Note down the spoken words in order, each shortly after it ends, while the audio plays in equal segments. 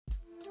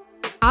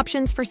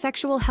Options for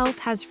Sexual Health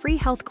has free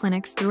health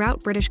clinics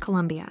throughout British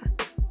Columbia.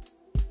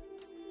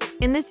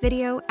 In this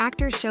video,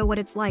 actors show what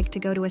it's like to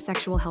go to a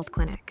sexual health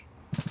clinic.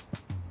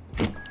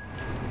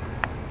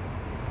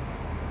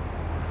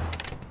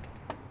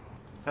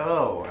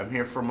 Hello, I'm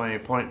here for my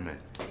appointment.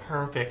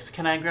 Perfect.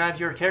 Can I grab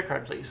your care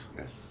card, please?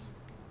 Yes.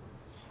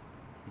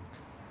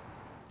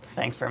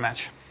 Thanks very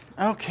much.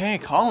 Okay,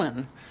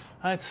 Colin.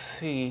 Let's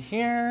see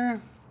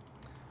here.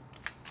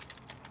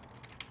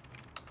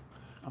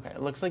 Okay,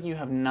 it looks like you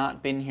have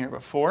not been here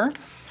before.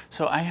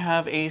 So I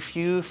have a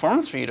few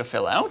forms for you to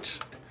fill out.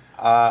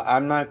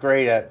 I'm not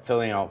great at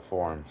filling out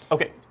forms.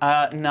 Okay,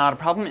 not a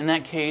problem. In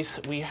that case,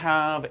 we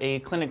have a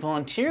clinic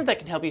volunteer that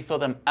can help you fill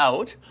them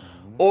out.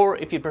 Or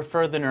if you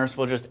prefer, the nurse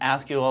will just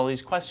ask you all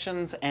these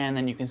questions and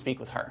then you can speak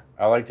with her.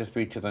 I like to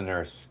speak to the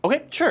nurse.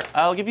 Okay, sure.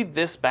 I'll give you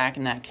this back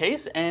in that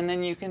case and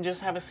then you can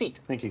just have a seat.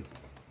 Thank you.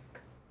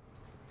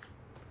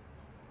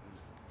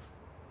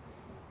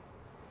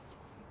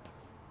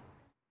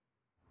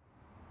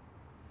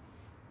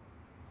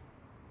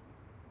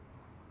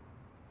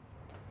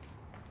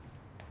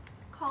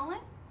 Colin?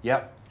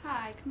 Yep.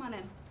 Hi, come on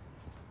in.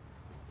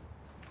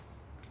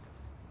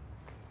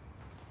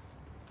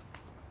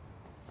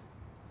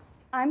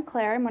 I'm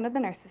Claire, I'm one of the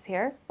nurses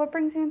here. What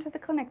brings you into the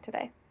clinic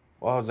today?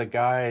 Well, the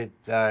guy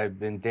that I've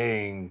been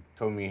dating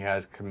told me he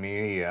has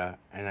chlamydia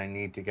and I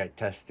need to get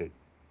tested.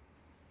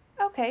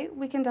 Okay,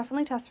 we can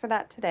definitely test for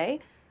that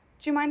today.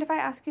 Do you mind if I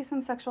ask you some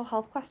sexual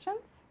health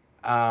questions?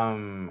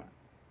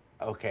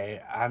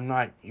 Okay. I'm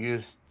not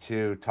used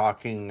to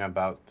talking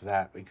about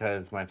that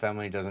because my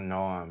family doesn't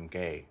know I'm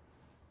gay.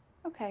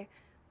 Okay.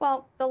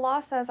 Well, the law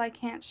says I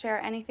can't share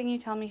anything you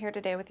tell me here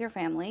today with your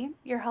family.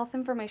 Your health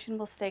information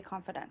will stay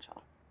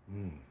confidential.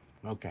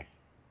 Okay.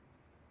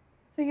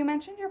 So you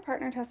mentioned your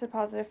partner tested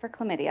positive for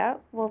chlamydia.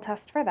 We'll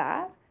test for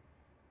that.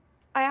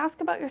 I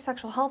ask about your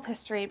sexual health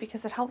history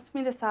because it helps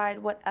me decide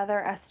what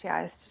other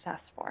STIs to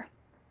test for.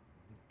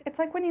 It's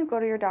like when you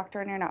go to your doctor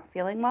and you're not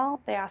feeling well,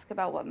 they ask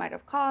about what might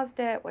have caused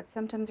it, what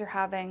symptoms you're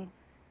having,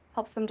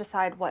 helps them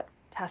decide what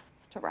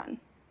tests to run.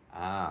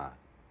 Ah,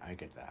 I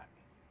get that.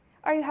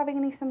 Are you having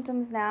any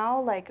symptoms now,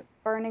 like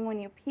burning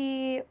when you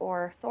pee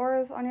or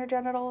sores on your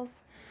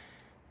genitals?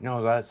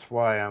 No, that's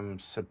why I'm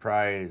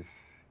surprised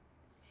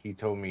he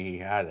told me he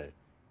had it.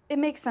 It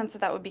makes sense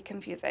that would be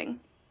confusing.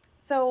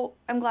 So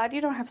I'm glad you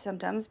don't have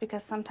symptoms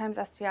because sometimes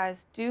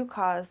STIs do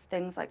cause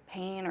things like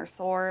pain or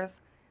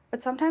sores,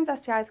 but sometimes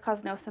STIs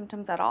cause no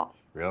symptoms at all.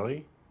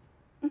 Really?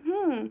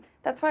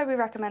 That's why we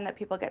recommend that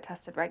people get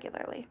tested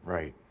regularly.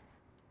 Right.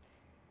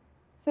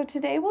 So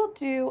today we'll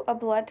do a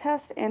blood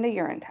test and a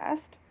urine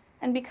test.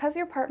 And because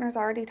your partner's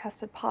already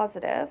tested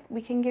positive,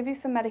 we can give you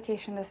some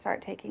medication to start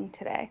taking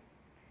today.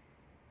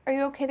 Are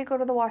you okay to go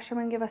to the washroom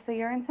and give us a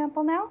urine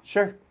sample now?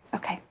 Sure.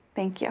 Okay,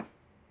 thank you.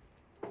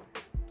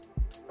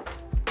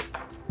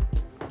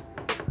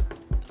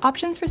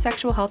 Options for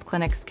Sexual Health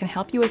clinics can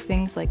help you with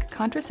things like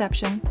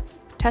contraception,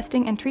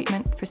 testing and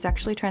treatment for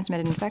sexually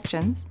transmitted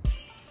infections,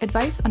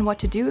 advice on what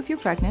to do if you're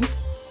pregnant,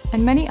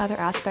 and many other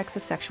aspects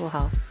of sexual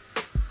health.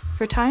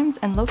 For times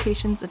and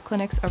locations of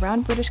clinics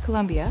around British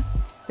Columbia,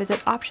 visit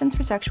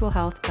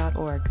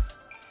optionsforsexualhealth.org.